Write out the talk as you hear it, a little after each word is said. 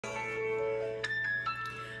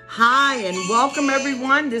Hi, and welcome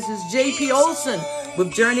everyone. This is J.P. Olson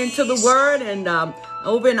with Journey into the Word, and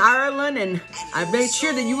over in Ireland, and I made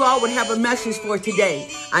sure that you all would have a message for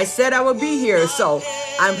today. I said I would be here, so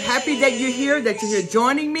I'm happy that you're here,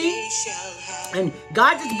 joining me. And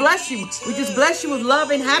God just bless you. We just bless you with love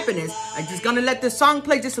and happiness. I'm just going to let this song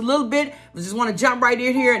play just a little bit. We just want to jump right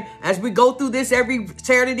in here. And as we go through this every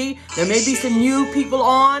Saturday, there may be some new people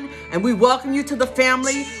on. And we welcome you to the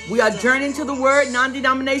family. We are Journeying to the Word,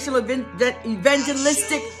 non-denominational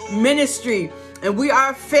evangelistic ministry. And we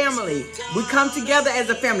are a family. We come together as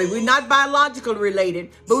a family. We're not biologically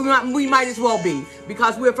related, but we might as well be,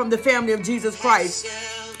 because we're from the family of Jesus Christ.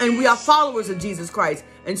 And we are followers of Jesus Christ.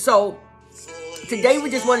 And so today we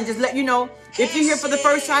just want to let you know, if you're here for the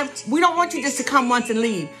first time, we don't want you just to come once and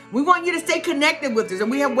leave. We want you to stay connected with us,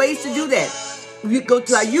 and we have ways to do that. You go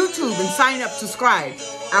to our YouTube and sign up, subscribe.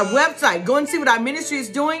 Our website, go and see what our ministry is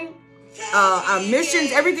doing, our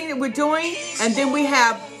missions, everything that we're doing. And then we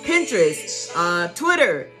have Pinterest,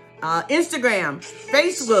 Twitter, Instagram,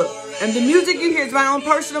 Facebook. And the music you hear is my own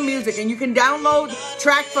personal music, and you can download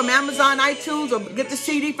tracks from Amazon, iTunes, or get the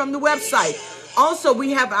CD from the website. Also,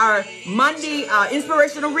 we have our Monday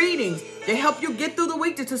inspirational readings to help you get through the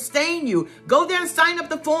week, to sustain you. Go there and sign up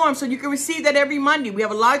the form so you can receive that every Monday. We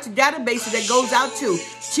have a large database that goes out to.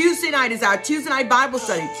 Tuesday night is our Tuesday night Bible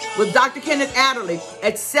study with Dr. Kenneth Adderley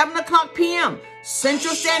at 7 o'clock p.m.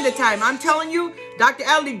 Central Standard Time. I'm telling you, Dr.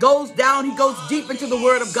 Adderley goes down. He goes deep into the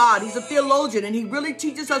Word of God. He's a theologian, and he really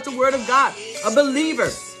teaches us the Word of God, a believer.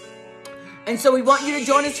 And so we want you to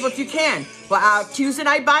join us if you can for our Tuesday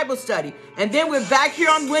night Bible study. And then we're back here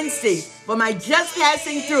on Wednesday for my Just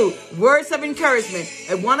Passing Through Words of Encouragement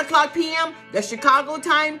at 1 o'clock p.m. That's Chicago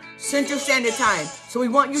time, Central Standard Time. So we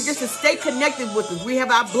want you just to stay connected with us. We have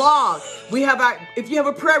our blog. We have if you have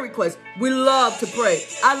a prayer request, we love to pray.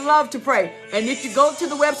 I love to pray. And if you go to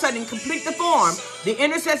the website and complete the form, the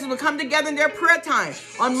intercessors will come together in their prayer time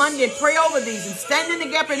on Monday and pray over these and stand in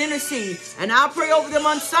the gap and intercede. And I'll pray over them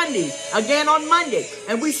on Sunday, again on Monday.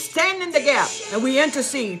 And we stand in the gap and we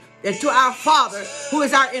intercede and to our Father, who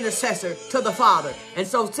is our intercessor, to the Father. And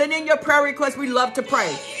so send in your prayer requests. We love to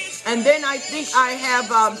pray. And then I think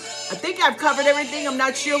I've covered everything. I'm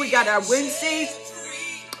not sure. We got our Wednesdays,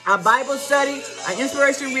 our Bible study, our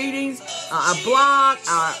inspiration readings, our blog,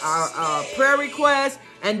 our prayer requests,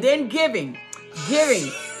 and then giving.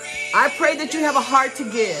 I pray that you have a heart to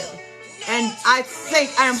give. And I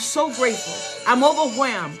am so grateful. I'm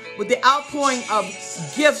overwhelmed with the outpouring of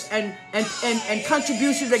gifts and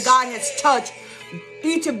contributions that God has touched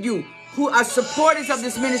each of you who are supporters of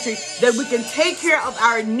this ministry, that we can take care of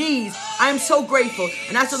our needs. I am so grateful.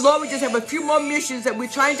 And I said, Lord, we just have a few more missions that we're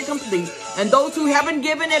trying to complete. And those who haven't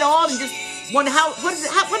given at all and just wonder what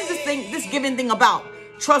is this giving thing about?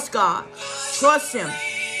 Trust God. Trust Him.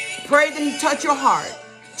 Pray that He touch your heart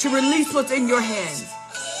to release what's in your hands.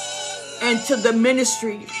 And to the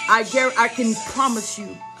ministry, I can promise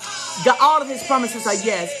you, all of His promises are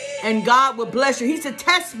yes. And God will bless you. He said,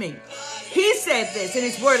 test me. He said this in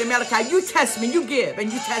His word in Malachi. You test me, you give,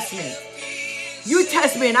 and you test me. You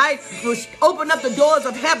test me, and I will open up the doors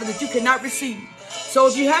of heaven that you cannot receive. So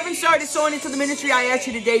if you haven't started sowing into the ministry, I ask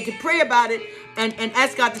you today to pray about it and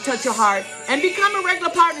ask God to touch your heart. And become a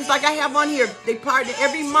regular partner like I have on here. They partner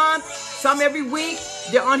every month, some every week.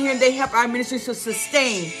 They're on here and they help our ministry to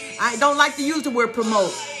sustain. I don't like to use the word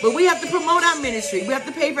promote, but we have to promote our ministry. We have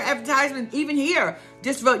to pay for advertisement even here,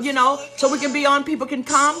 just for, so we can be on, people can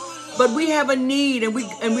come. But we have a need, and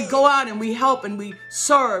we go out and we help and we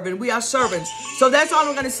serve, and we are servants. So that's all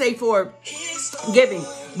I'm going to say for giving.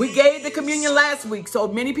 We gave the communion last week, so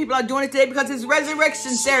many people are doing it today because it's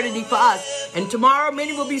Resurrection Saturday for us. And tomorrow,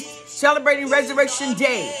 many will be celebrating Resurrection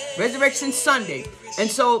Day, Resurrection Sunday. And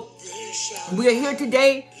so we are here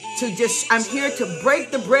today I'm here to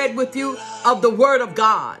break the bread with you of the Word of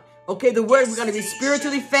God. Okay, the Word, we're going to be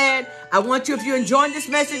spiritually fed. I want you, if you're enjoying this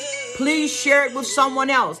message, please share it with someone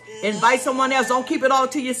else. Invite someone else. Don't keep it all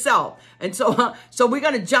to yourself. And so we're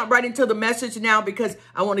going to jump right into the message now, because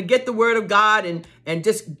I want to get the Word of God and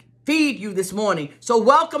just feed you this morning. So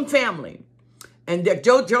welcome, family. And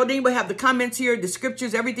Jodine will have the comments here, the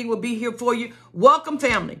scriptures, everything will be here for you. Welcome,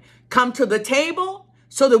 family. Come to the table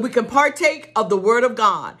so that we can partake of the Word of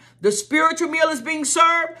God. The spiritual meal is being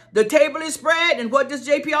served. The table is spread. And what does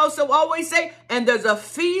JP also always say? And there's a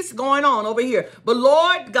feast going on over here. But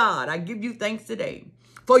Lord God, I give you thanks today,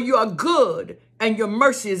 for you are good and your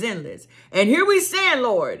mercy is endless. And here we stand,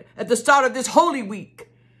 Lord, at the start of this holy week.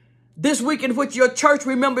 This week in which your church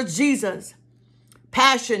remembers Jesus,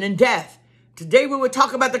 passion and death, Today we will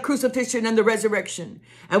talk about the crucifixion and the resurrection.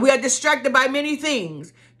 And we are distracted by many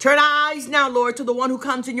things. Turn our eyes now, Lord, to the one who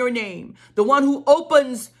comes in your name, the one who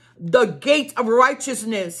opens the gate of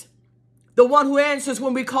righteousness, the one who answers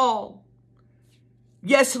when we call.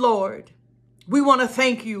 Yes, Lord, we want to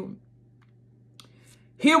thank you.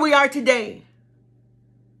 Here we are today.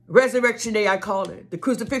 Resurrection Day, I call it. The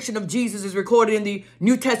crucifixion of Jesus is recorded in the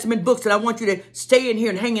New Testament books, and I want you to stay in here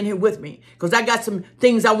and hang in here with me because I got some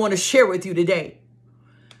things I want to share with you today.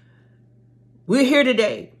 We're here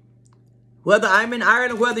today, whether I'm in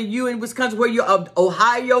Ireland, whether you in Wisconsin, where you're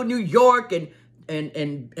Ohio, New York, and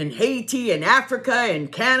Haiti, and Africa,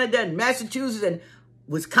 and Canada, and Massachusetts, and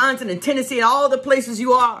Wisconsin, and Tennessee, and all the places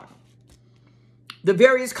you are. The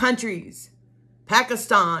various countries,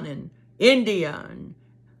 Pakistan, and India, and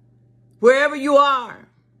wherever you are,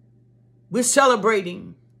 we're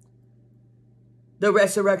celebrating the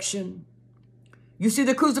resurrection. You see,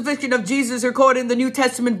 the crucifixion of Jesus recorded in the New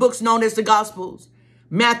Testament books known as the Gospels,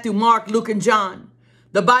 Matthew, Mark, Luke, and John.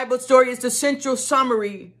 The Bible story is the central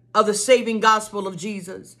summary of the saving gospel of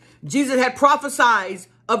Jesus. Jesus had prophesied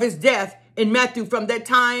of his death in Matthew. From that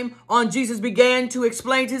time on, Jesus began to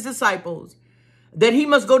explain to his disciples that he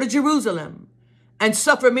must go to Jerusalem and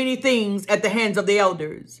suffer many things at the hands of the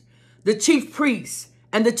elders, the chief priests,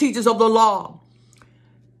 and the teachers of the law,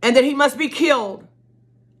 and that he must be killed.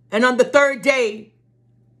 And on the third day,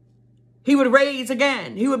 he would rise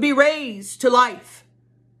again. He would be raised to life.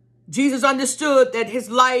 Jesus understood that his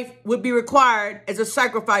life would be required as a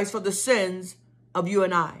sacrifice for the sins of you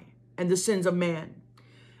and I and the sins of man.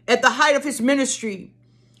 At the height of his ministry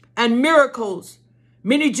and miracles,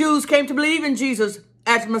 many Jews came to believe in Jesus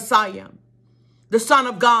as Messiah, the Son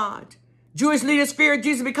of God. Jewish leaders feared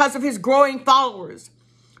Jesus because of his growing followers.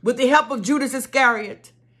 With the help of Judas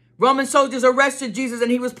Iscariot, Roman soldiers arrested Jesus and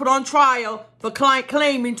he was put on trial for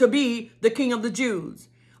claiming to be the king of the Jews.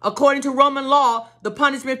 According to Roman law, the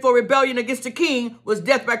punishment for rebellion against the king was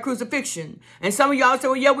death by crucifixion. And some of y'all say,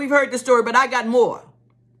 well, yeah, we've heard the story, but I got more.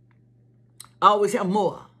 I always have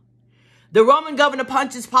more. The Roman governor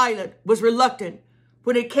Pontius Pilate was reluctant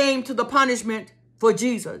when it came to the punishment for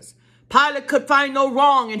Jesus. Pilate could find no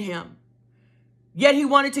wrong in him. Yet he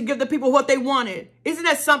wanted to give the people what they wanted. Isn't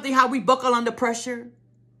that something, how we buckle under pressure?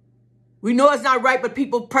 We know it's not right, but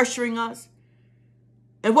people pressuring us.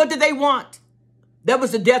 And what did they want? That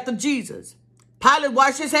was the death of Jesus. Pilate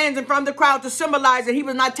washed his hands in front of the crowd to symbolize that he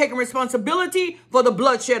was not taking responsibility for the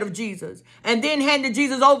bloodshed of Jesus, and then handed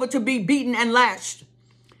Jesus over to be beaten and lashed.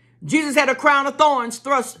 Jesus had a crown of thorns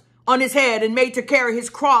thrust on his head and made to carry his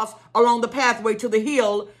cross along the pathway to the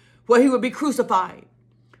hill where he would be crucified.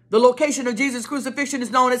 The location of Jesus' crucifixion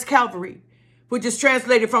is known as Calvary, which is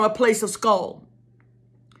translated from a place of skull.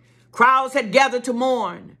 Crowds had gathered to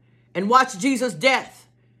mourn and watch Jesus' death.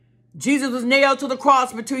 Jesus was nailed to the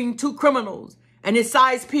cross between two criminals and his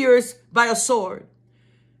sides pierced by a sword.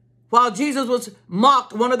 While Jesus was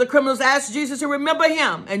mocked, one of the criminals asked Jesus to remember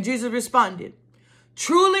him, and Jesus responded,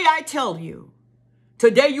 "Truly I tell you,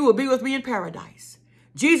 today you will be with me in paradise."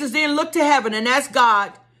 Jesus then looked to heaven and asked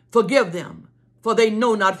God, "Forgive them, for they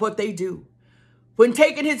know not what they do." When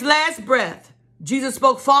taking his last breath, Jesus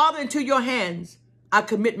spoke, "Father, into your hands I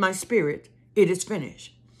commit my spirit. It is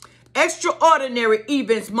finished." Extraordinary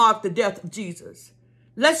events marked the death of Jesus.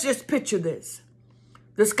 Let's just picture this.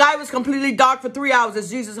 The sky was completely dark for 3 hours as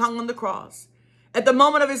Jesus hung on the cross. At the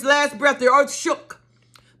moment of his last breath, the earth shook.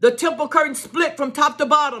 The temple curtain split from top to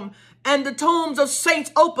bottom, and the tombs of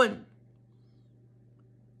saints opened,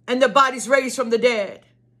 and their bodies raised from the dead.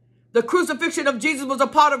 The crucifixion of Jesus was a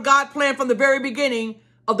part of God's plan from the very beginning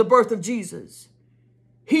of the birth of Jesus.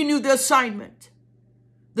 He knew the assignment.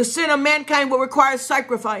 The sin of mankind will require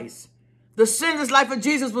sacrifice. The sinless life of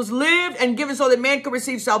Jesus was lived and given so that man could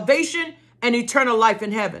receive salvation and eternal life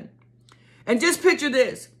in heaven. And just picture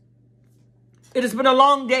this. It has been a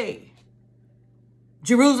long day.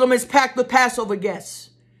 Jerusalem is packed with Passover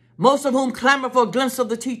guests, most of whom clamor for a glimpse of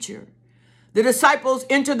the teacher. The disciples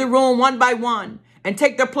enter the room one by one and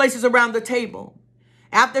take their places around the table.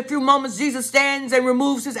 After a few moments, Jesus stands and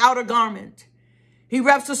removes his outer garment. He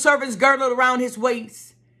wraps the servant's girdle around his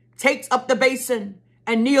waist, takes up the basin,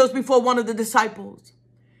 and kneels before one of the disciples.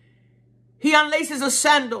 He unlaces a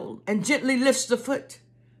sandal and gently lifts the foot,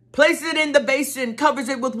 places it in the basin, covers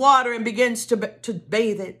it with water, and begins to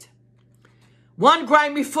bathe it. One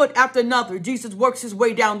grimy foot after another, Jesus works his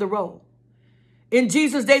way down the row. In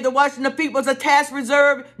Jesus' day, the washing of feet was a task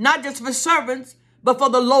reserved not just for servants, but for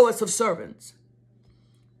the lowest of servants.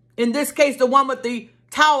 In this case, the one with the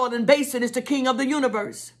towel and basin is the king of the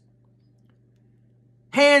universe.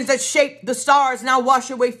 Hands that shape the stars now wash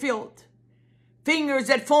away filth. fingers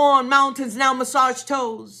that form mountains now massage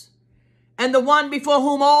toes. And the one before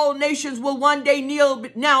whom all nations will one day kneel,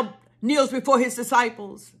 now kneels before his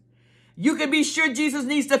disciples. You can be sure Jesus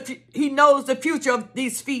he knows the future of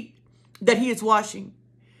these feet that he is washing.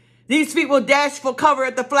 These feet will dash for cover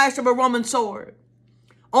at the flash of a Roman sword.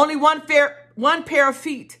 Only one pair of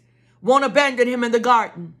feet won't abandon him in the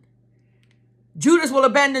garden. Judas will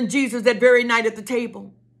abandon Jesus that very night at the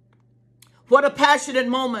table. What a passionate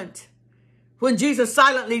moment when Jesus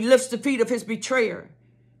silently lifts the feet of his betrayer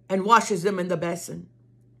and washes them in the basin.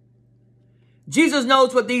 Jesus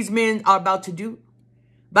knows what these men are about to do.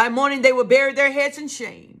 By morning, they will bury their heads in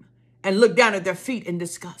shame and look down at their feet in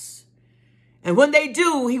disgust. And when they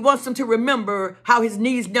do, he wants them to remember how his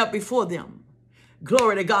knees knelt before them.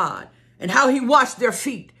 Glory to God. And how he washed their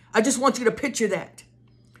feet. I just want you to picture that.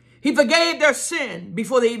 He forgave their sin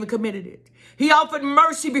before they even committed it. He offered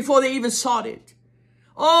mercy before they even sought it.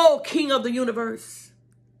 Oh, King of the universe.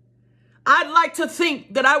 I'd like to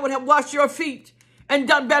think that I would have washed your feet and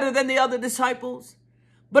done better than the other disciples.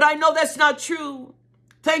 But I know that's not true.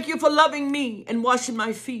 Thank you for loving me and washing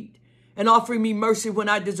my feet and offering me mercy when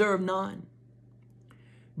I deserve none.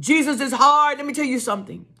 Jesus is hard. Let me tell you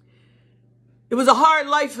something. It was a hard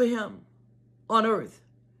life for him on earth.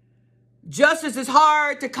 Justice is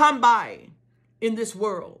hard to come by in this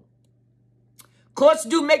world. Courts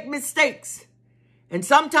do make mistakes. And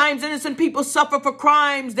sometimes innocent people suffer for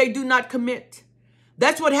crimes they do not commit.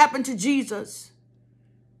 That's what happened to Jesus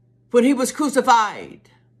when he was crucified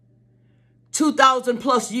 2,000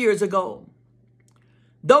 plus years ago.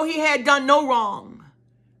 Though he had done no wrong,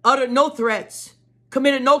 uttered no threats,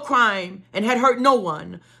 committed no crime, and had hurt no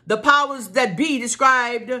one, the powers that be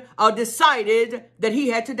decided that he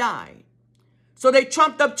had to die. So they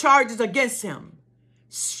trumped up charges against him,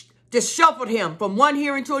 just shuffled him from one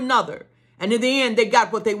hearing to another, and in the end, they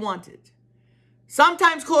got what they wanted.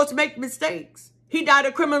 Sometimes courts make mistakes. He died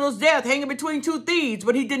a criminal's death hanging between two thieves,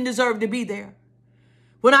 but he didn't deserve to be there.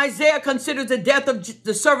 When Isaiah considers the death of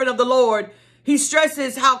the servant of the Lord, he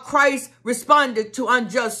stresses how Christ responded to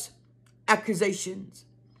unjust accusations.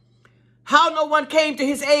 How no one came to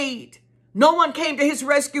his aid. No one came to his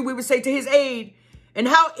rescue, we would say, to his aid. And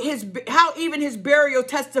how even his burial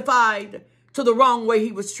testified to the wrong way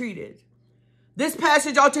he was treated. This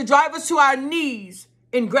passage ought to drive us to our knees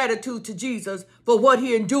in gratitude to Jesus for what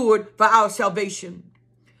he endured for our salvation.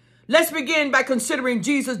 Let's begin by considering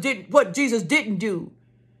what Jesus didn't do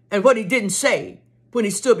and what he didn't say when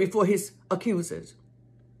he stood before his accusers.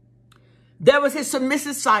 There was his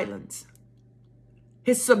submissive silence.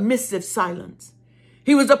 His submissive silence.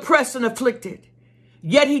 He was oppressed and afflicted,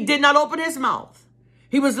 yet he did not open his mouth.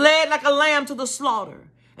 He was led like a lamb to the slaughter,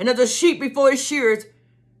 and as a sheep before his shearers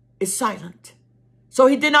is silent. So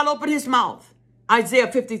he did not open his mouth.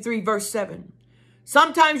 Isaiah 53 verse 7.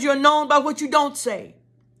 Sometimes you're known by what you don't say.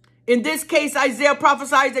 In this case, Isaiah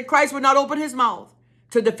prophesied that Christ would not open his mouth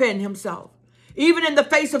to defend himself. Even in the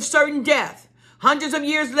face of certain death, hundreds of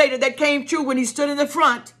years later, that came true when he stood in the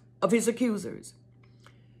front of his accusers.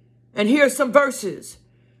 And here's some verses.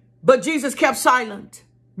 But Jesus kept silent.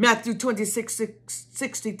 Matthew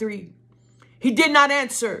 26:63. He did not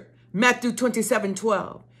answer. Matthew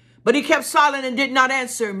 27:12. But he kept silent and did not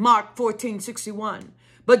answer. Mark 14:61.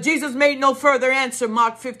 But Jesus made no further answer.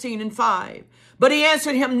 Mark 15:5. But he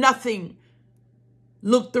answered him nothing.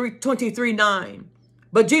 Luke 23:9.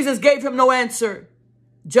 But Jesus gave him no answer.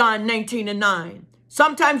 John 19:9.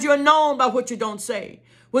 Sometimes you're known by what you don't say.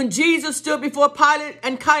 When Jesus stood before Pilate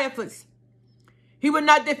and Caiaphas, he would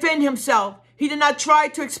not defend himself. He did not try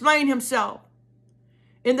to explain himself.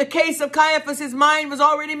 In the case of Caiaphas, his mind was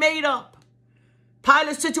already made up.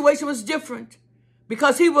 Pilate's situation was different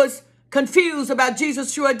because he was confused about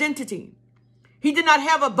Jesus' true identity. He did not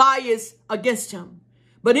have a bias against him.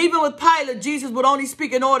 But even with Pilate, Jesus would only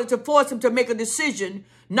speak in order to force him to make a decision,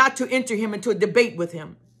 not to enter him into a debate with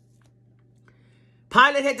him.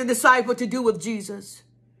 Pilate had to decide what to do with Jesus.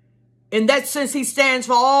 In that sense, he stands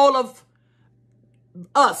for all of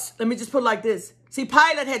us. Let me just put it like this. See,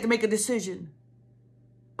 Pilate had to make a decision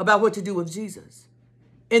about what to do with Jesus.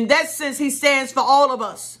 In that sense, he stands for all of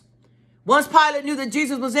us. Once Pilate knew that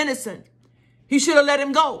Jesus was innocent, he should have let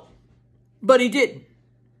him go. But he didn't.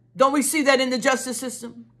 Don't we see that in the justice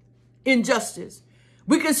system? Injustice.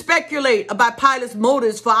 We can speculate about Pilate's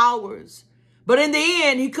motives for hours. But in the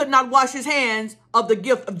end, he could not wash his hands of the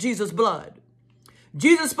gift of Jesus' blood.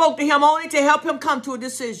 Jesus spoke to him only to help him come to a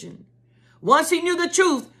decision. Once he knew the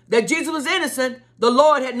truth that Jesus was innocent, the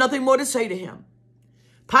Lord had nothing more to say to him.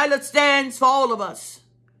 Pilate stands for all of us.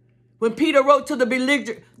 When Peter wrote to the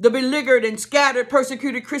beleaguered and scattered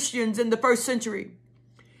persecuted Christians in the first century,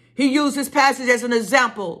 He used this passage as an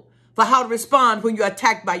example for how to respond when you're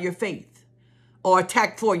attacked by your faith or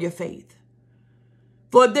attacked for your faith.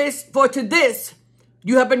 For to this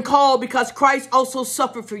you have been called, because Christ also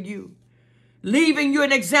suffered for you, leaving you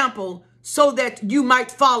an example so that you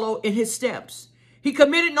might follow in his steps. He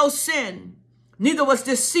committed no sin, neither was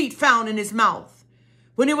deceit found in his mouth.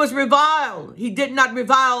 When he was reviled, he did not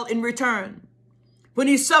revile in return. When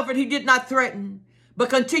he suffered, he did not threaten, but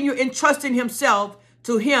continued entrusting himself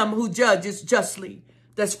to him who judges justly.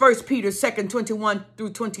 That's 1 Peter 2:21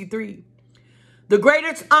 through 23. The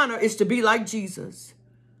greatest honor is to be like Jesus.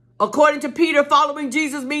 According to Peter, following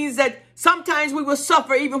Jesus means that sometimes we will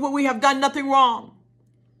suffer even when we have done nothing wrong.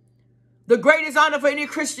 The greatest honor for any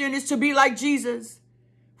Christian is to be like Jesus.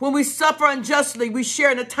 When we suffer unjustly, we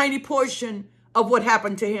share in a tiny portion of what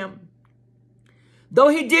happened to him. Though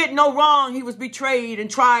he did no wrong, he was betrayed and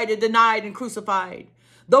tried and denied and crucified.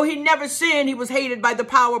 Though he never sinned, he was hated by the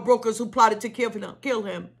power brokers who plotted to kill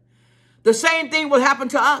him. The same thing will happen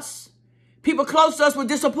to us. People close to us will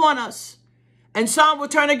disappoint us, and some will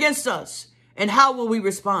turn against us. And how will we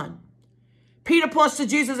respond? Peter points to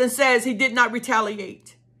Jesus and says he did not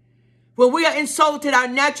retaliate. When we are insulted, our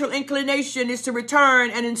natural inclination is to return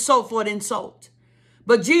an insult for an insult.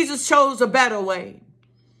 But Jesus chose a better way.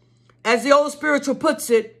 As the old spiritual puts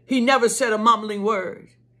it, he never said a mumbling word.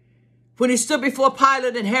 When he stood before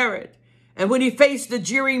Pilate and Herod, and when he faced the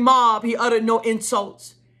jeering mob, he uttered no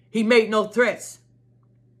insults. He made no threats.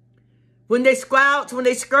 When they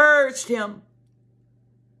scourged him,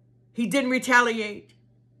 he didn't retaliate.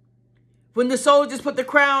 When the soldiers put the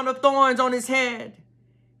crown of thorns on his head,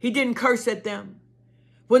 he didn't curse at them.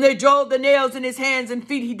 When they drove the nails in his hands and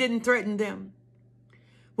feet, he didn't threaten them.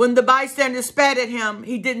 When the bystanders spat at him,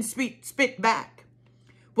 he didn't spit back.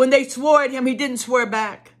 When they swore at him, he didn't swear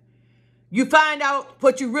back. You find out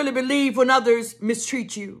what you really believe when others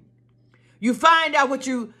mistreat you. You find out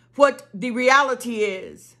what the reality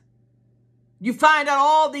is. You find out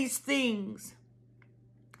all these things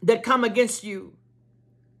that come against you.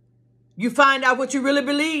 You find out what you really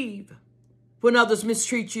believe when others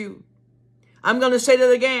mistreat you. I'm going to say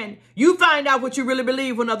that again. You find out what you really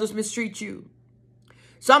believe when others mistreat you.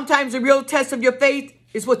 Sometimes the real test of your faith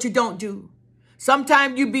is what you don't do.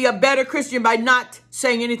 Sometimes you be a better Christian by not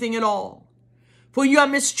saying anything at all. When you are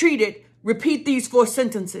mistreated, repeat these 4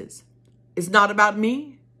 sentences. It's not about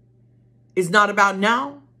me. It's not about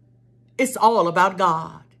now. It's all about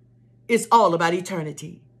God. It's all about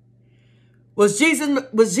eternity. Was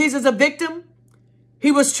Jesus a victim?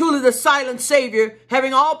 He was truly the silent Savior,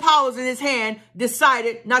 having all powers in his hand,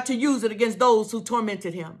 decided not to use it against those who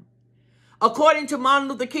tormented him. According to Martin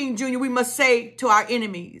Luther King Jr., we must say to our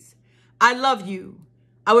enemies, I love you.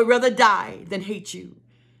 I would rather die than hate you.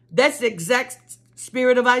 That's the exact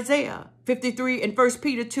spirit of Isaiah 53 and 1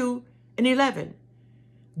 Peter 2 and 11.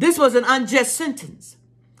 This was an unjust sentence.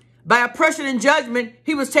 By oppression and judgment,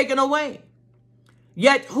 he was taken away.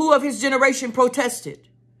 Yet who of his generation protested?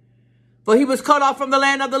 For he was cut off from the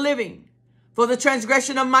land of the living. For the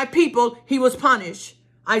transgression of my people, he was punished.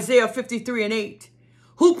 Isaiah 53 and 8.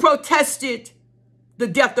 Who protested the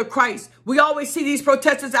death of Christ? We always see these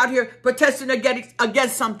protesters out here protesting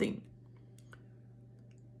against something.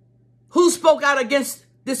 Who spoke out against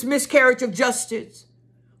this miscarriage of justice?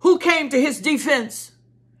 Who came to his defense?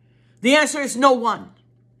 The answer is no one.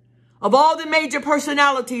 Of all the major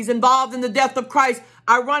personalities involved in the death of Christ,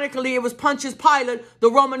 ironically, it was Pontius Pilate,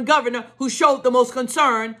 the Roman governor, who showed the most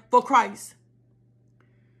concern for Christ.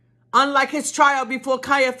 Unlike his trial before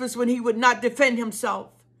Caiaphas, when he would not defend himself,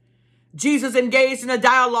 Jesus engaged in a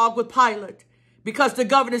dialogue with Pilate because the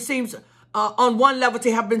governor seems on one level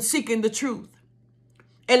to have been seeking the truth.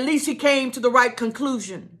 At least he came to the right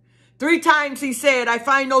conclusion. 3 times he said, I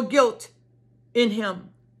find no guilt in him.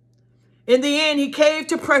 In the end, he caved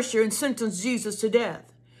to pressure and sentenced Jesus to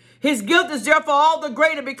death. His guilt is therefore all the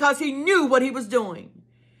greater because he knew what he was doing.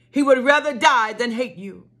 He would rather die than hate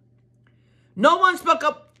you. No one spoke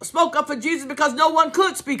up for Jesus because no one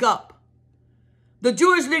could speak up. The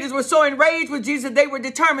Jewish leaders were so enraged with Jesus, they were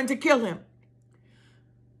determined to kill him.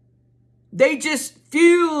 They just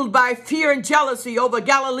fueled by fear and jealousy over a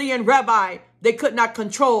Galilean rabbi they could not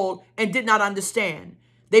control and did not understand.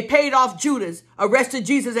 They paid off Judas, arrested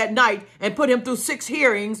Jesus at night, and put him through 6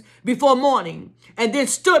 hearings before morning, and then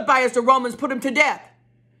stood by as the Romans put him to death.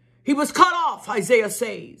 He was cut off, Isaiah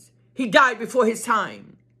says. He died before his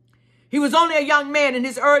time. He was only a young man in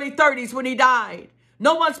his early 30s when he died.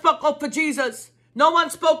 No one spoke up for Jesus. No one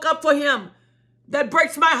spoke up for him. That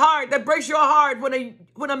breaks my heart. That breaks your heart.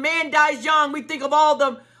 When a man dies young, we think of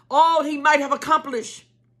all he might have accomplished.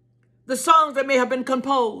 The songs that may have been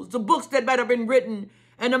composed, the books that might have been written,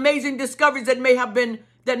 and amazing discoveries that might have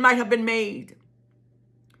been made.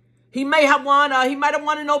 He might have won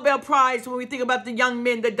a Nobel Prize when we think about the young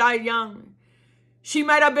men that died young. She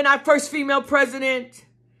might have been our first female president.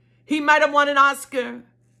 He might have won an Oscar.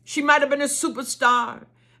 She might have been a superstar.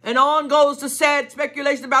 And on goes the sad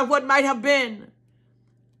speculation about what might have been.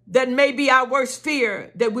 That may be our worst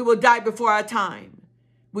fear, that we will die before our time.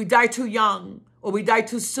 We die too young, or we die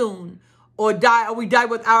too soon, or we die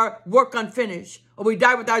with our work unfinished, or we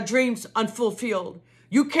die with our dreams unfulfilled.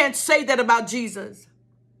 You can't say that about Jesus.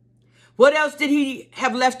 What else did he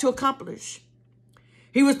have left to accomplish?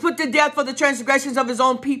 He was put to death for the transgressions of his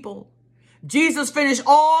own people. Jesus finished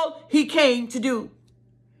all he came to do.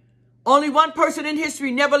 Only one person in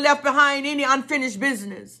history never left behind any unfinished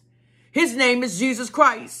business. His name is Jesus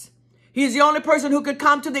Christ. He is the only person who could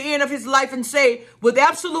come to the end of his life and say, with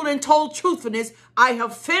absolute and total truthfulness, I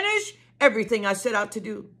have finished everything I set out to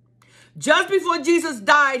do. Just before Jesus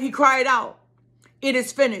died, he cried out, it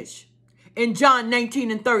is finished. In John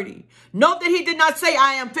 19:30. Note that he did not say,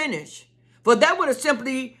 I am finished. For that would have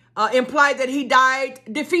simply implied that he died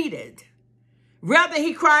defeated. Rather,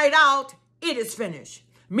 he cried out, it is finished.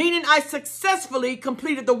 Meaning I successfully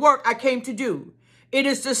completed the work I came to do. It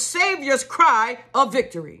is the Savior's cry of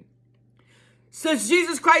victory. Since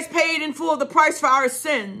Jesus Christ paid in full the price for our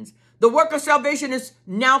sins, the work of salvation is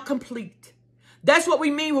now complete. That's what we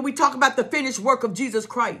mean when we talk about the finished work of Jesus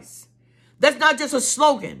Christ. That's not just a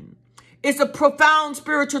slogan. It's a profound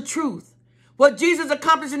spiritual truth. What Jesus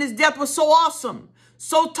accomplished in his death was so awesome,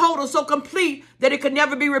 so total, so complete that it could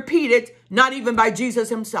never be repeated, not even by Jesus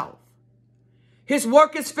himself. His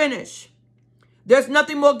work is finished. There's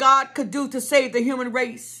nothing more God could do to save the human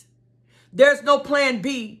race. There's no plan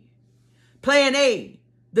B. Plan A,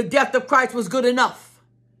 the death of Christ was good enough.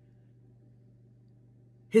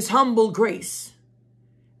 His humble grace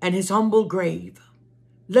and his humble grave.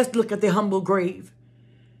 Let's look at the humble grave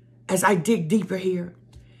as I dig deeper here.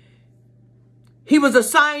 He was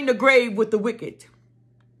assigned a grave with the wicked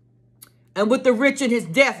and with the rich in his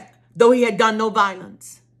death, though he had done no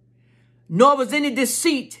violence, nor was any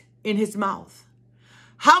deceit in his mouth.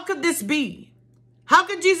 How could this be? How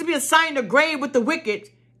could Jesus be assigned a grave with the wicked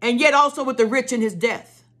and yet also with the rich in his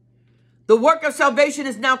death? The work of salvation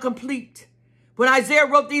is now complete. When Isaiah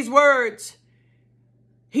wrote these words,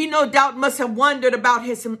 he no doubt must have wondered about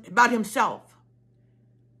himself.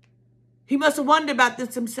 He must have wondered about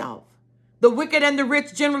this himself. The wicked and the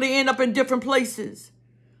rich generally end up in different places.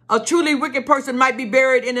 A truly wicked person might be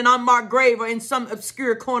buried in an unmarked grave or in some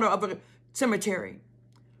obscure corner of a cemetery.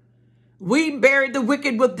 We buried the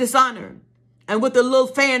wicked with dishonor and with a little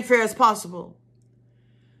fanfare as possible.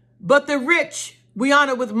 But the rich we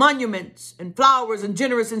honor with monuments and flowers and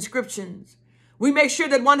generous inscriptions. We make sure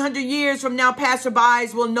that 100 years from now,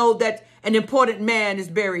 passerbys will know that an important man is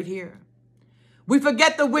buried here. We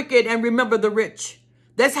forget the wicked and remember the rich.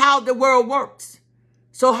 That's how the world works.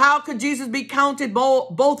 So how could Jesus be counted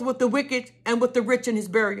both with the wicked and with the rich in his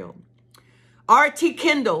burial? R.T.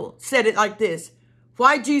 Kendall said it like this: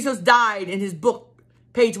 Why Jesus Died, in his book,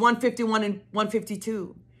 page 151 and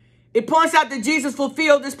 152. It points out that Jesus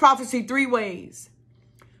fulfilled this prophecy three ways.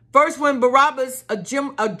 First, when Barabbas, a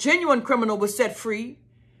genuine criminal, was set free,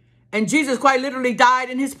 and Jesus quite literally died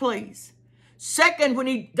in his place. Second, when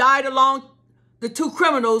he died along the two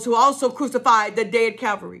criminals who also crucified that day at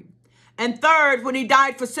Calvary. And third, when he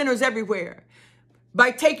died for sinners everywhere,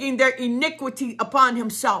 by taking their iniquity upon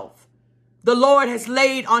himself. The Lord has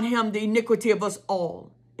laid on him the iniquity of us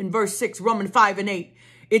all. In verse 6, Romans 5 and 8,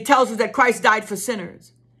 it tells us that Christ died for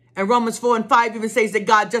sinners. And Romans 4 and 5 even says that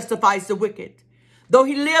God justifies the wicked. Though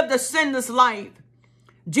he lived a sinless life,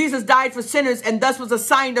 Jesus died for sinners and thus was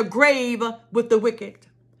assigned a grave with the wicked.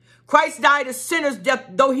 Christ died a sinner's death,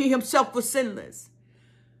 though he himself was sinless.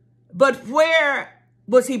 But where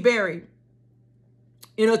was he buried?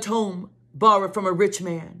 In a tomb borrowed from a rich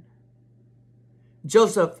man,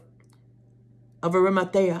 Joseph of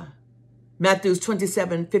Arimathea, Matthew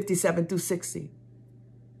 27, 57 through 60.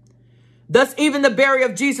 Thus, even the burial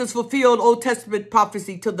of Jesus fulfilled Old Testament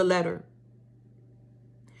prophecy to the letter.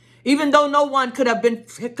 Even though no one could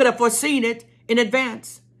have foreseen it in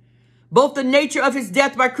advance. Both the nature of his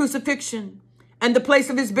death by crucifixion and the place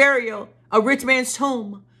of his burial, a rich man's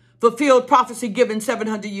tomb, fulfilled prophecy given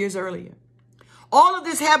 700 years earlier. All of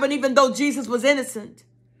this happened even though Jesus was innocent.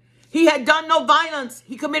 He had done no violence.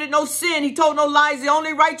 He committed no sin. He told no lies. The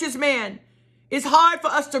only righteous man. It's hard for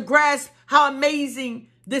us to grasp how amazing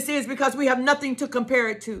this is because we have nothing to compare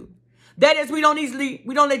it to. That is, we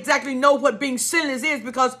don't exactly know what being sinless is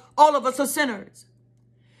because all of us are sinners.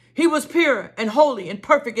 He was pure and holy and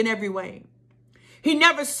perfect in every way. He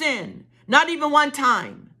never sinned, not even one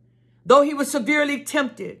time. Though he was severely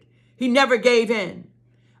tempted, he never gave in.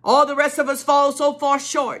 All the rest of us fall so far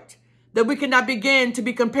short that we cannot begin to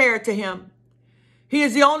be compared to him. He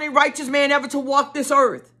is the only righteous man ever to walk this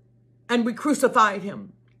earth, and we crucified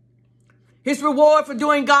him. His reward for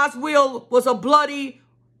doing God's will was a bloody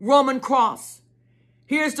Roman cross.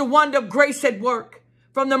 Here's the wonder of grace at work.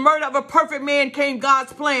 From the murder of a perfect man came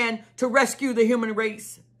God's plan to rescue the human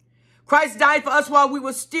race. Christ died for us while we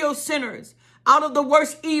were still sinners. Out of the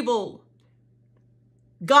worst evil,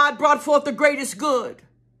 God brought forth the greatest good.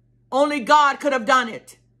 Only God could have done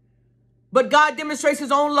it. But God demonstrates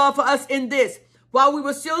his own love for us in this. While we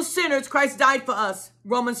were still sinners, Christ died for us.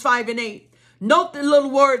 Romans 5:8. Note the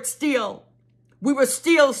little word still. We were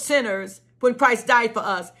still sinners when Christ died for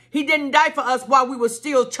us. He didn't die for us while we were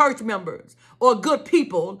still church members or good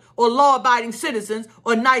people or law-abiding citizens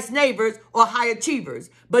or nice neighbors or high achievers.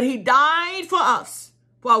 But he died for us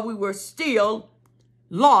while we were still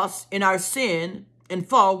lost in our sin and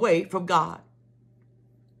far away from God.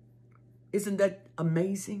 Isn't that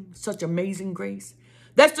amazing? Such amazing grace.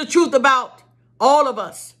 That's the truth about all of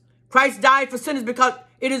us. Christ died for sinners because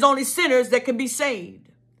it is only sinners that can be saved.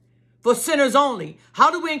 For sinners only.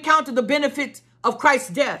 How do we encounter the benefits of Christ's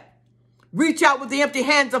death? Reach out with the empty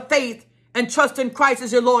hands of faith and trust in Christ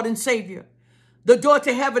as your Lord and Savior. The door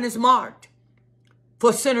to heaven is marked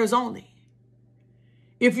for sinners only.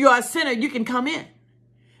 If you are a sinner, you can come in.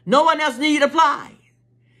 No one else need apply.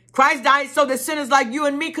 Christ died so that sinners like you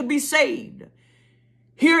and me could be saved.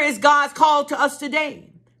 Here is God's call to us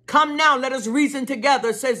today. Come now, let us reason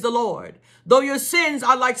together, says the Lord. Though your sins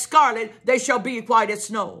are like scarlet, they shall be white as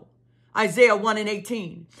snow. Isaiah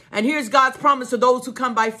 1:18. And here's God's promise to those who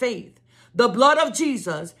come by faith. The blood of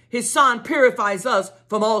Jesus, his son, purifies us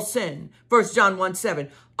from all sin. 1 John 1:7.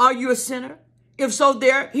 Are you a sinner? If so,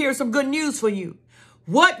 here's some good news for you.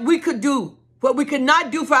 What we could do, what we could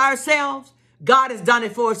not do for ourselves, God has done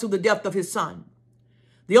it for us through the death of his son.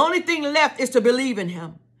 The only thing left is to believe in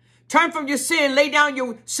him. Turn from your sin, lay down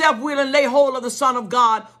your self-will and lay hold of the Son of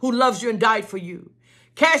God who loves you and died for you.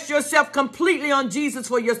 Cast yourself completely on Jesus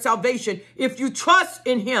for your salvation. If you trust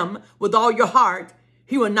in him with all your heart,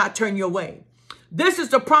 he will not turn you away. This is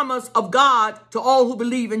the promise of God to all who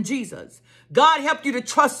believe in Jesus. God helped you to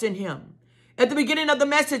trust in him. At the beginning of the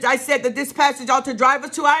message, I said that this passage ought to drive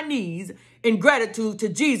us to our knees in gratitude to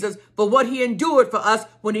Jesus for what he endured for us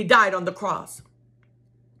when he died on the cross.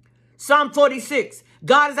 Psalm 46,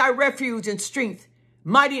 God is our refuge and strength,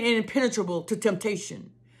 mighty and impenetrable to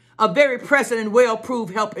temptation, a very present and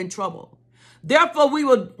well-proved help in trouble. Therefore, we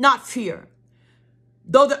will not fear.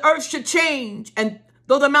 Though the earth should change, and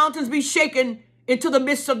though the mountains be shaken into the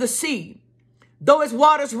midst of the sea, though its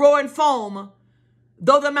waters roar and foam,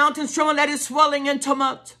 though the mountains tremble at its swelling and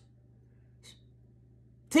tumult.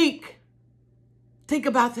 Think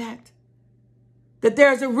about that. That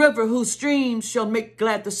there is a river whose streams shall make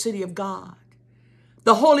glad the city of God,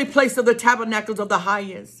 the holy place of the tabernacles of the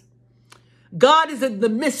highest. God is in the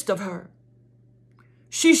midst of her.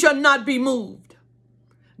 She shall not be moved.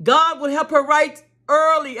 God will help her right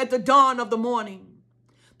early at the dawn of the morning.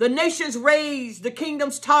 The nations raged, the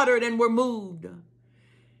kingdoms tottered and were moved.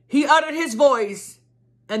 He uttered his voice,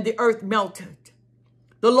 and the earth melted.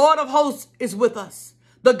 The Lord of hosts is with us.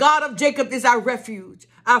 The God of Jacob is our refuge,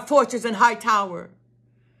 our fortress and high tower.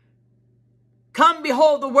 Come,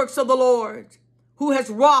 behold the works of the Lord, who has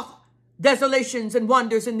wrought desolations and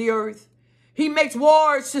wonders in the earth. He makes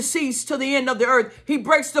wars to cease to the end of the earth. He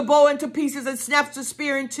breaks the bow into pieces and snaps the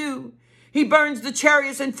spear in two. He burns the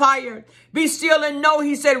chariots in fire. Be still and know,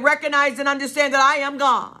 he said, recognize and understand that I am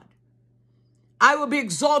God. I will be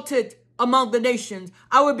exalted among the nations.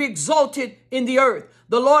 I will be exalted in the earth.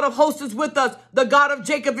 The Lord of hosts is with us. The God of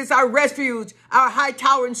Jacob is our refuge, our high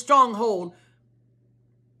tower and stronghold.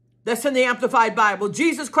 That's in the Amplified Bible.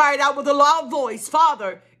 Jesus cried out with a loud voice,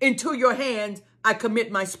 Father, into your hands I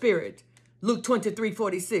commit my spirit. Luke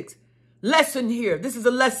 23:46. Lesson here. This is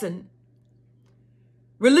a lesson.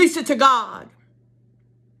 Release it to God.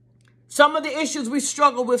 Some of the issues we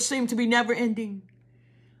struggle with seem to be never ending.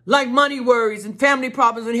 Like money worries and family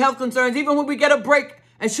problems and health concerns. Even when we get a break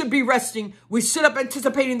and should be resting, we sit up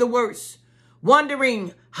anticipating the worst,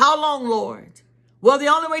 wondering, how long, Lord? Well, the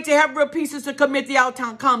only way to have real peace is to commit the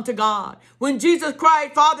outcome to God. When Jesus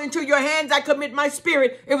cried, Father, into your hands I commit my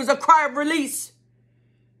spirit, it was a cry of release.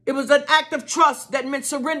 It was an act of trust that meant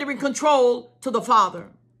surrendering control to the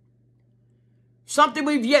Father. Something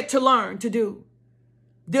we've yet to learn to do.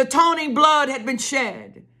 The atoning blood had been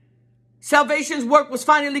shed. Salvation's work was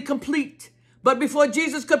finally complete. But before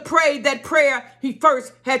Jesus could pray that prayer, he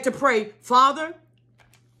first had to pray, Father,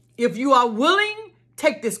 if you are willing,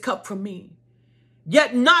 take this cup from me.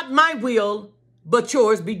 Yet not my will, but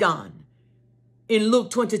yours be done. In Luke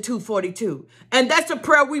 22:42. And that's a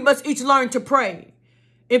prayer we must each learn to pray.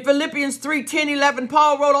 In Philippians 3:10-11,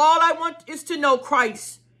 Paul wrote, all I want is to know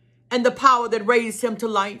Christ and the power that raised him to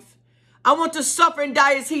life. I want to suffer and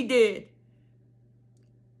die as he did,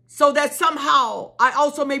 so that somehow I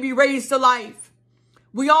also may be raised to life.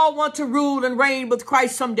 We all want to rule and reign with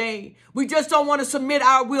Christ someday. We just don't want to submit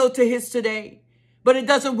our will to his today. But it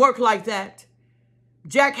doesn't work like that.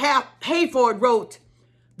 Jack Hayford wrote,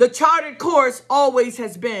 the charted course always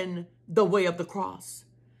has been the way of the cross.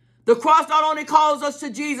 The cross not only calls us to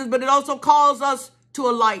Jesus, but it also calls us to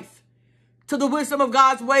a life, to the wisdom of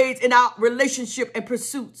God's ways in our relationship and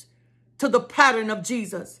pursuits, to the pattern of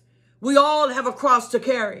Jesus. We all have a cross to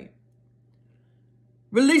carry.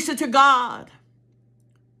 Release it to God.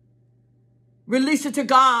 Release it to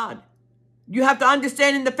God. You have to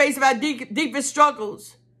understand, in the face of our deepest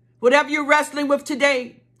struggles, whatever you're wrestling with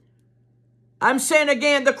today, I'm saying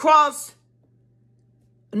again, the cross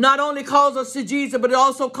not only calls us to Jesus, but it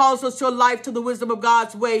also calls us to a life, to the wisdom of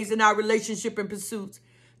God's ways in our relationship and pursuits,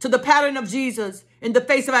 to the pattern of Jesus in the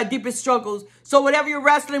face of our deepest struggles. So whatever you're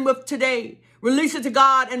wrestling with today, release it to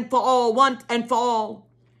God and for all, once and for all.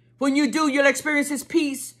 When you do, you'll experience his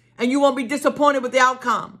peace and you won't be disappointed with the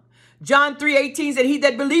outcome. John 3:18 said, he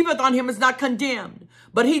that believeth on him is not condemned,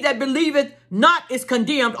 but he that believeth not is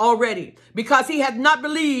condemned already, because he hath not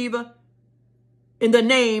believed in the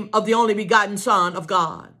name of the only begotten Son of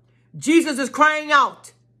God. Jesus is crying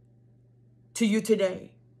out to you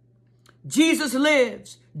today. Jesus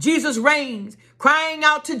lives. Jesus reigns. Crying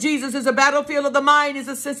out to Jesus is a battlefield of the mind, is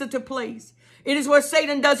a sensitive place. It is where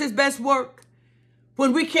Satan does his best work.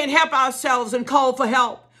 When we can't help ourselves and call for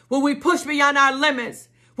help, when we push beyond our limits,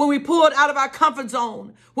 when we pull it out of our comfort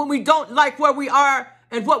zone, when we don't like where we are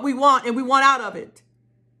and what we want and we want out of it,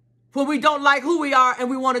 when we don't like who we are and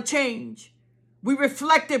we want to change, we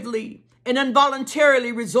reflectively and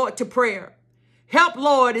involuntarily resort to prayer. Help,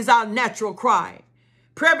 Lord, is our natural cry.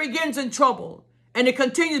 Prayer begins in trouble, and it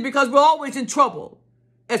continues because we're always in trouble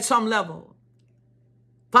at some level.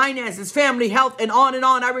 Finances, family, health, and on.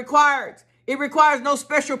 It requires no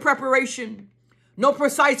special preparation, no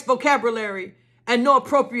precise vocabulary, and no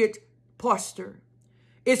appropriate posture.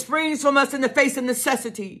 It springs from us in the face of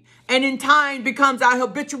necessity, and in time becomes our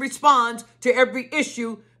habitual response to every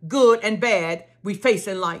issue, good and bad, we face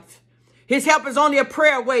in life. His help is only a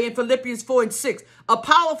prayer away in Philippians 4:6. A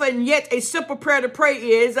powerful and yet a simple prayer to pray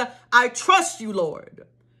is, I trust you, Lord.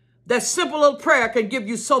 That simple little prayer can give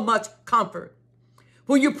you so much comfort.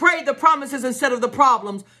 When you pray the promises instead of the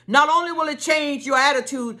problems, not only will it change your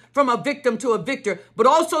attitude from a victim to a victor, but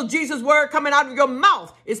also Jesus' word coming out of your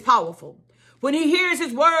mouth is powerful. When he hears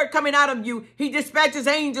his word coming out of you, he dispatches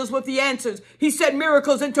angels with the answers. He set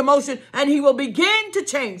miracles into motion, and he will begin to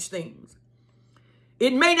change things.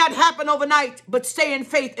 It may not happen overnight, but stay in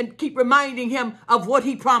faith and keep reminding him of what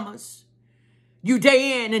he promised you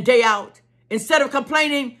day in and day out. Instead of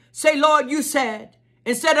complaining, say, Lord, you said.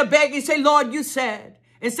 Instead of begging, say, Lord, you said.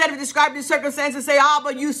 Instead of describing the circumstances, say,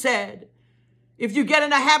 Abba, you said. If you get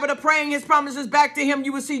in a habit of praying his promises back to him,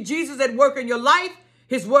 you will see Jesus at work in your life.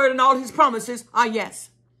 His word and all his promises are yes.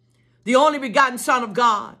 The only begotten Son of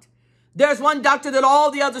God. There's one doctrine that all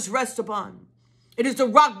the others rest upon. It is the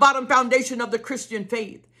rock bottom foundation of the Christian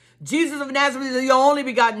faith. Jesus of Nazareth is the only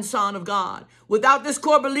begotten Son of God. Without this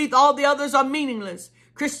core belief, all the others are meaningless.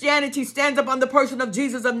 Christianity stands upon the person of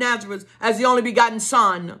Jesus of Nazareth as the only begotten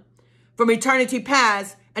Son from eternity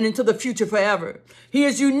past and into the future forever. He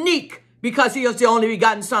is unique because he is the only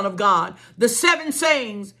begotten Son of God. The 7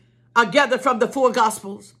 sayings are gathered from the 4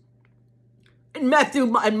 Gospels. In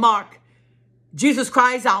Matthew and Mark, Jesus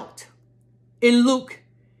cries out. In Luke,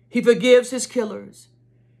 he forgives his killers.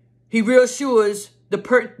 He reassures the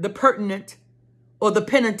penitent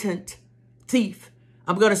thief.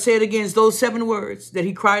 I'm going to say it again. It's those 7 words that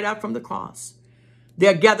he cried out from the cross. They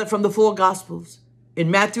are gathered from the 4 Gospels. In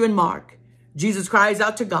Matthew and Mark, Jesus cries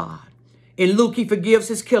out to God. In Luke, he forgives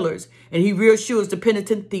his killers, and he reassures the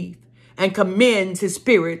penitent thief and commends his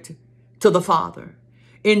spirit to the Father.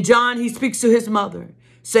 In John, he speaks to his mother,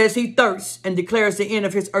 says he thirsts, and declares the end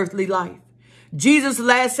of his earthly life. Jesus'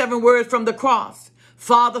 last 7 words from the cross,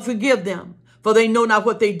 Father, forgive them, for they know not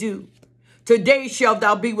what they do. Today shalt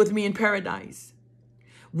thou be with me in paradise.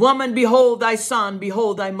 Woman, behold thy son,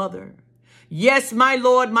 behold thy mother. Yes, my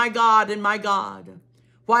Lord, my God, and my God.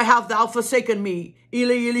 Why hast thou forsaken me?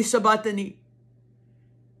 Eli, Eli, sabachthani.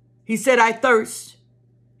 He said, I thirst.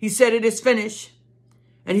 He said, it is finished.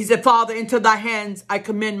 And he said, Father, into thy hands I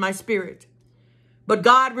commend my spirit. But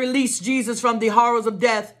God released Jesus from the horrors of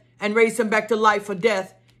death and raised him back to life, for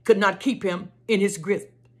death could not keep him in his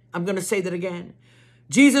grip. I'm going to say that again.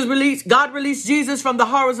 God released Jesus from the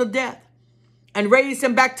horrors of death and raised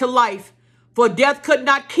him back to life, for death could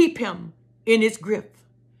not keep him in its grip.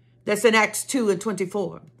 That's in Acts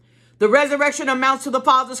 2:24. The resurrection amounts to the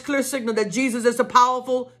Father's clear signal that Jesus is the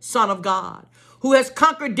powerful Son of God, who has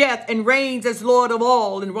conquered death and reigns as Lord of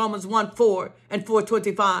all in Romans 1:4 and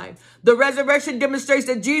 4:25. The resurrection demonstrates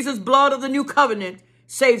that Jesus' blood of the new covenant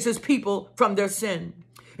saves his people from their sin.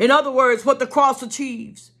 In other words, what the cross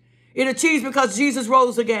achieves, it achieves because Jesus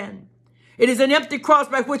rose again. It is an empty cross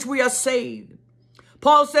by which we are saved.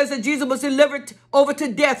 Paul says that Jesus was delivered over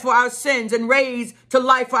to death for our sins and raised to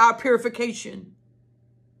life for our purification.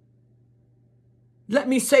 Let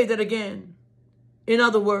me say that again. In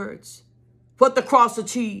other words, what the cross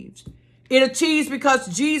achieves, it achieves because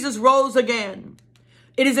Jesus rose again.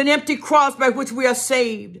 It is an empty cross by which we are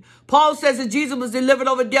saved. Paul says that Jesus was delivered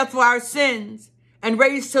over death for our sins and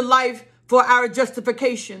raised to life for our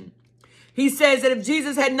justification. He says that if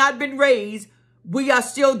Jesus had not been raised, we are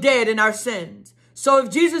still dead in our sins. So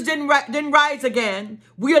if Jesus didn't rise again,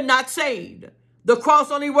 we are not saved. The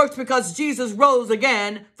cross only works because Jesus rose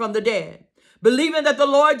again from the dead. Believing that the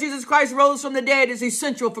Lord Jesus Christ rose from the dead is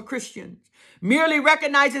essential for Christians. Merely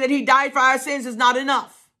recognizing that he died for our sins is not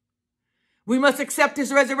enough. We must accept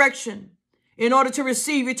his resurrection in order to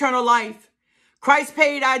receive eternal life. Christ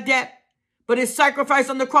paid our debt, but his sacrifice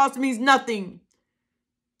on the cross means nothing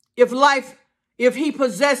if he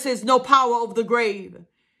possesses no power over the grave.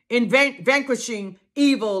 In vanquishing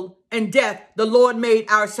evil and death, the Lord made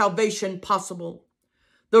our salvation possible.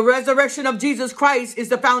 The resurrection of Jesus Christ is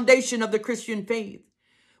the foundation of the Christian faith.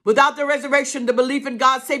 Without the resurrection, the belief in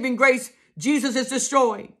God's saving grace, Jesus is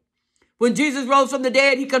destroyed. When Jesus rose from the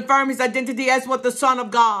dead, he confirmed his identity as what the Son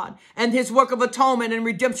of God and his work of atonement and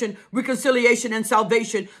redemption, reconciliation and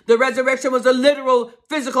salvation. The resurrection was a literal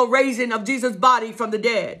physical raising of Jesus' body from the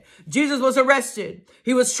dead. Jesus was arrested.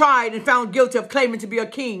 He was tried and found guilty of claiming to be a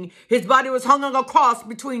king. His body was hung on a cross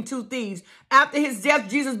between two thieves. After his death,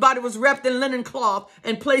 Jesus' body was wrapped in linen cloth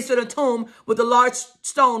and placed in a tomb with a large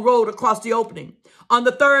stone rolled across the opening. On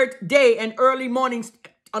the third day and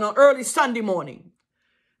on an early Sunday morning,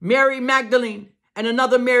 Mary Magdalene and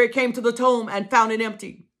another Mary came to the tomb and found it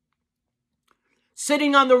empty.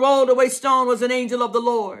 Sitting on the rolled away stone was an angel of the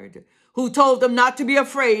Lord who told them not to be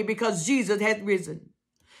afraid because Jesus had risen.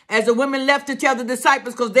 As the women left to tell the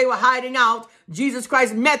disciples because they were hiding out, Jesus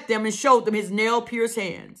Christ met them and showed them his nail-pierced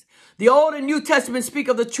hands. The Old and New Testament speak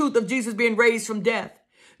of the truth of Jesus being raised from death.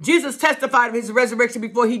 Jesus testified of his resurrection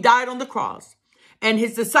before he died on the cross, and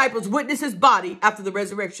his disciples witnessed his body after the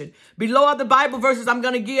resurrection. Below are the Bible verses I'm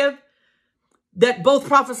going to give that both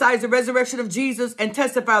prophesy the resurrection of Jesus and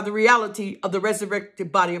testify of the reality of the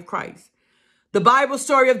resurrected body of Christ. The Bible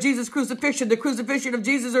story of Jesus' crucifixion, the crucifixion of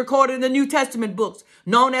Jesus, is recorded in the New Testament books,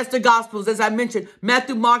 known as the Gospels, as I mentioned,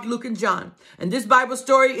 Matthew, Mark, Luke, and John. And this Bible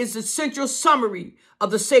story is the central summary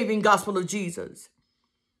of the saving gospel of Jesus.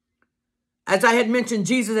 As I had mentioned,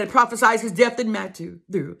 Jesus had prophesied his death in Matthew.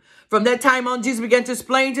 From that time on, Jesus began to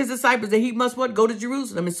explain to his disciples that he must Go to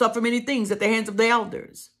Jerusalem and suffer many things at the hands of the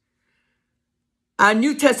elders. Our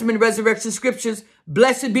New Testament resurrection scriptures,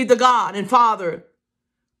 blessed be the God and Father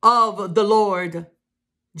of the Lord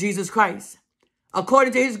Jesus Christ.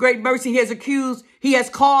 According to his great mercy, he has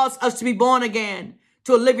caused us to be born again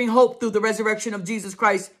to a living hope through the resurrection of Jesus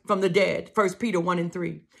Christ from the dead. 1 Peter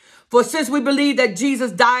 1:3. For since we believe that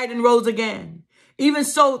Jesus died and rose again, even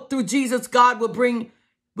so through Jesus, God will bring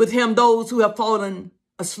with him those who have fallen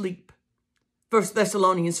asleep. 1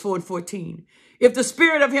 Thessalonians 4:14. If the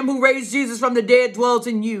spirit of him who raised Jesus from the dead dwells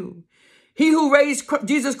in you, he who raised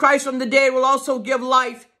Jesus Christ from the dead will also give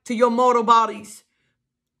life to your mortal bodies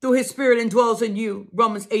through his spirit and dwells in you.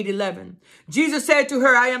 Romans 8:11. Jesus said to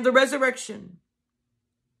her, I am the resurrection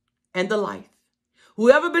and the life.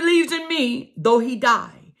 Whoever believes in me, though he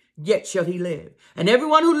die, yet shall he live. And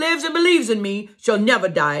everyone who lives and believes in me shall never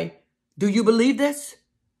die. Do you believe this?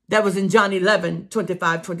 That was in John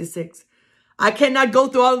 11:25-26. I cannot go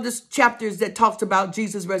through all of these chapters that talks about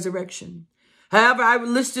Jesus' resurrection. However, I will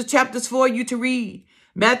list the chapters for you to read.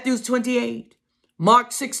 Matthew 28,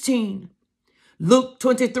 Mark 16, Luke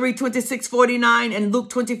 23:26-49, and Luke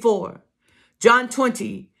 24, John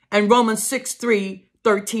 20, and Romans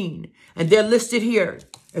 6:3-13. And they're listed here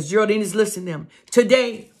as Geraldine is listing them.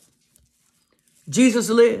 Today, Jesus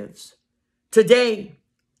lives. Today,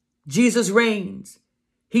 Jesus reigns.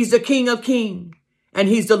 He's the King of Kings and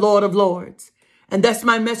he's the Lord of Lords. And that's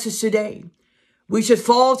my message today. We should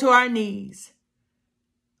fall to our knees.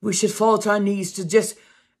 We should fall to our knees to just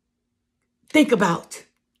think about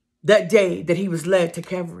that day that he was led to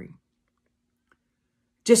Calvary.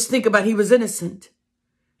 Just think about, he was innocent.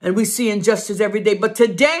 And we see injustice every day. But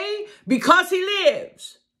today, because he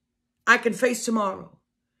lives, I can face tomorrow.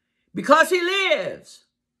 Because he lives,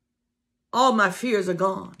 all my fears are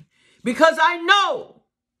gone. Because I know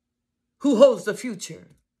who holds the future.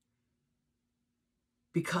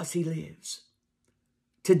 Because he lives.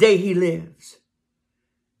 Today he lives.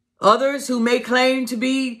 Others who may claim to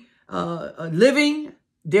be living,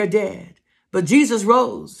 they're dead. But Jesus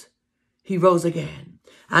rose. He rose again.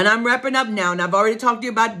 And I'm wrapping up now. And I've already talked to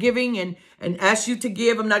you about giving and asked you to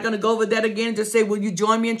give. I'm not going to go over that again. Just say, will you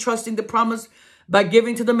join me in trusting the promise by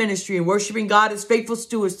giving to the ministry and worshiping God as faithful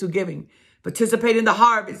stewards through giving? Participate in the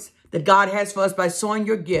harvest that God has for us by sowing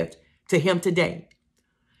your gift to him today.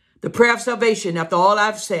 The prayer of salvation, after all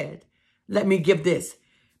I've said, let me give this.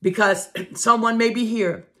 Because someone may be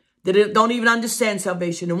here that don't even understand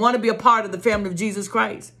salvation and want to be a part of the family of Jesus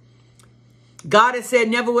Christ. God has said,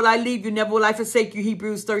 never will I leave you, never will I forsake you,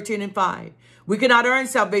 Hebrews 13:5. We cannot earn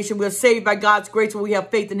salvation. We are saved by God's grace when we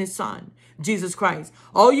have faith in his son, Jesus Christ.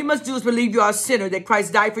 All you must do is believe you are a sinner, that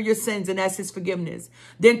Christ died for your sins and ask his forgiveness.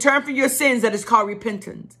 Then turn from your sins, that is called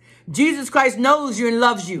repentance. Jesus Christ knows you and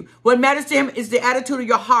loves you. What matters to him is the attitude of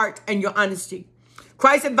your heart and your honesty.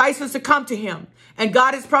 Christ invites us to come to him. And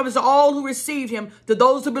God has promised to all who receive him, to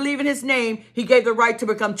those who believe in his name, he gave the right to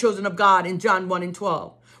become children of God in John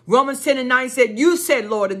 1:12. Romans 10:9 said, you said,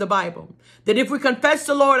 Lord, in the Bible, that if we confess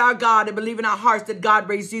the Lord our God and believe in our hearts that God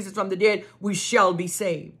raised Jesus from the dead, we shall be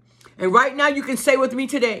saved. And right now you can say with me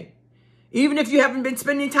today, even if you haven't been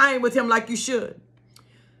spending time with him like you should.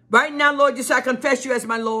 Right now, Lord, just I confess you as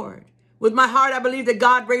my Lord. With my heart, I believe that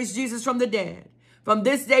God raised Jesus from the dead. From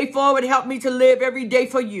this day forward, help me to live every day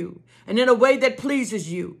for you and in a way that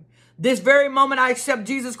pleases you. This very moment, I accept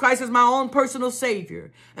Jesus Christ as my own personal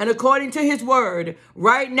Savior. And according to his word,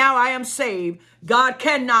 right now I am saved. God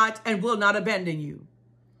cannot and will not abandon you.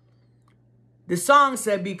 The song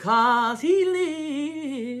said, because he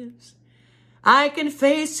lives, I can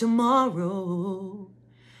face tomorrow.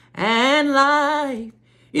 And life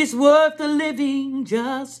is worth the living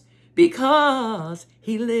just because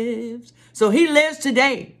he lives. So he lives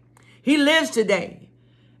today. He lives today.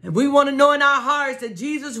 And we want to know in our hearts that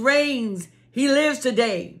Jesus reigns. He lives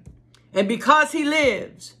today. And because he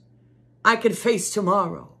lives, I can face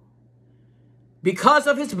tomorrow. Because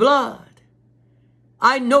of his blood.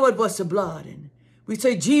 I know it was the blood. And we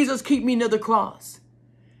say, Jesus, keep me near the cross.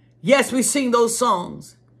 Yes, we sing those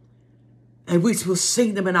songs. And we will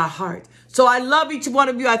sing them in our heart. So I love each one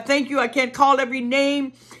of you. I thank you. I can't call every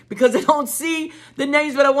name because I don't see the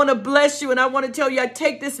names, but I want to bless you. And I want to tell you, I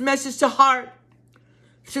take this message to heart.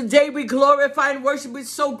 Today we glorify and worship. We're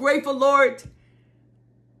so grateful, Lord.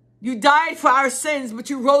 You died for our sins, but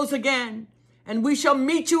you rose again. And we shall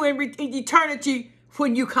meet you in eternity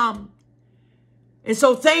when you come. And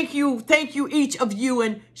so thank you each of you,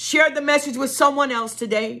 and share the message with someone else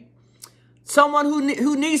today. Someone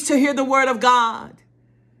who needs to hear the word of God.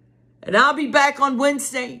 And I'll be back on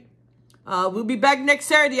Wednesday. We'll be back next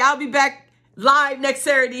Saturday. I'll be back live next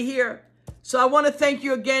Saturday here. So I want to thank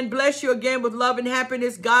you again, bless you again with love and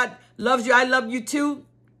happiness. God loves you. I love you too.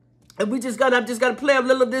 And I'm just gonna play a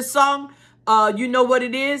little of this song. You know what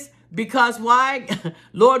it is. Because why?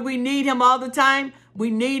 Lord, we need him all the time. We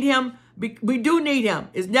need him. We do need him.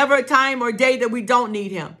 It's never a time or day that we don't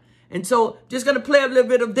need him. And so just going to play a little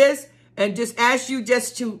bit of this and just ask you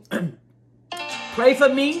just to pray for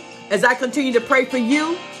me as I continue to pray for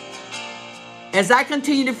you. As I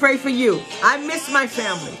continue to pray for you. I miss my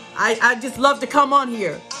family. I just love to come on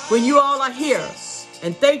here when you all are here.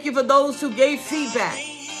 And thank you for those who gave feedback.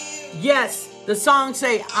 Yes, the song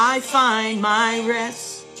say, I find my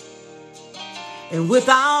rest. And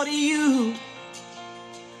without you,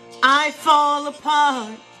 I fall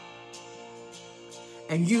apart.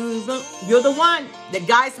 And you're the one that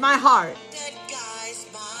guides my heart.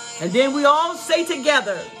 And then we all say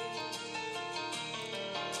together,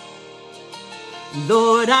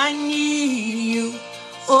 Lord, I need you.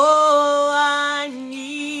 Oh, I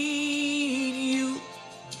need you.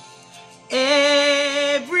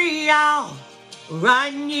 Every hour I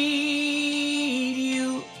need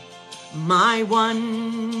you. My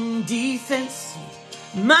one defense,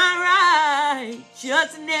 my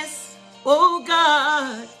righteousness. Oh,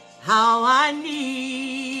 God, how I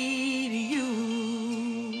need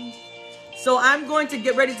you. So I'm going to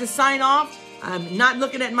get ready to sign off. I'm not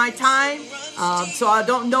looking at my time, so I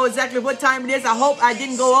don't know exactly what time it is. I hope I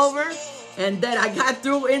didn't go over and that I got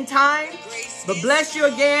through in time. But bless you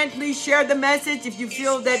again. Please share the message if you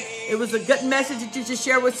feel that it was a good message that you should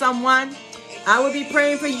share with someone. I will be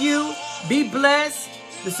praying for you. Be blessed.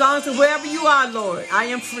 The song says, wherever you are, Lord, I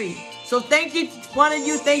am free. So thank you, one of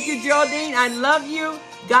you. Thank you, Geraldine. I love you.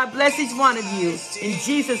 God bless each one of you. In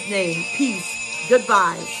Jesus' name, peace.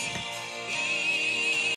 Goodbye.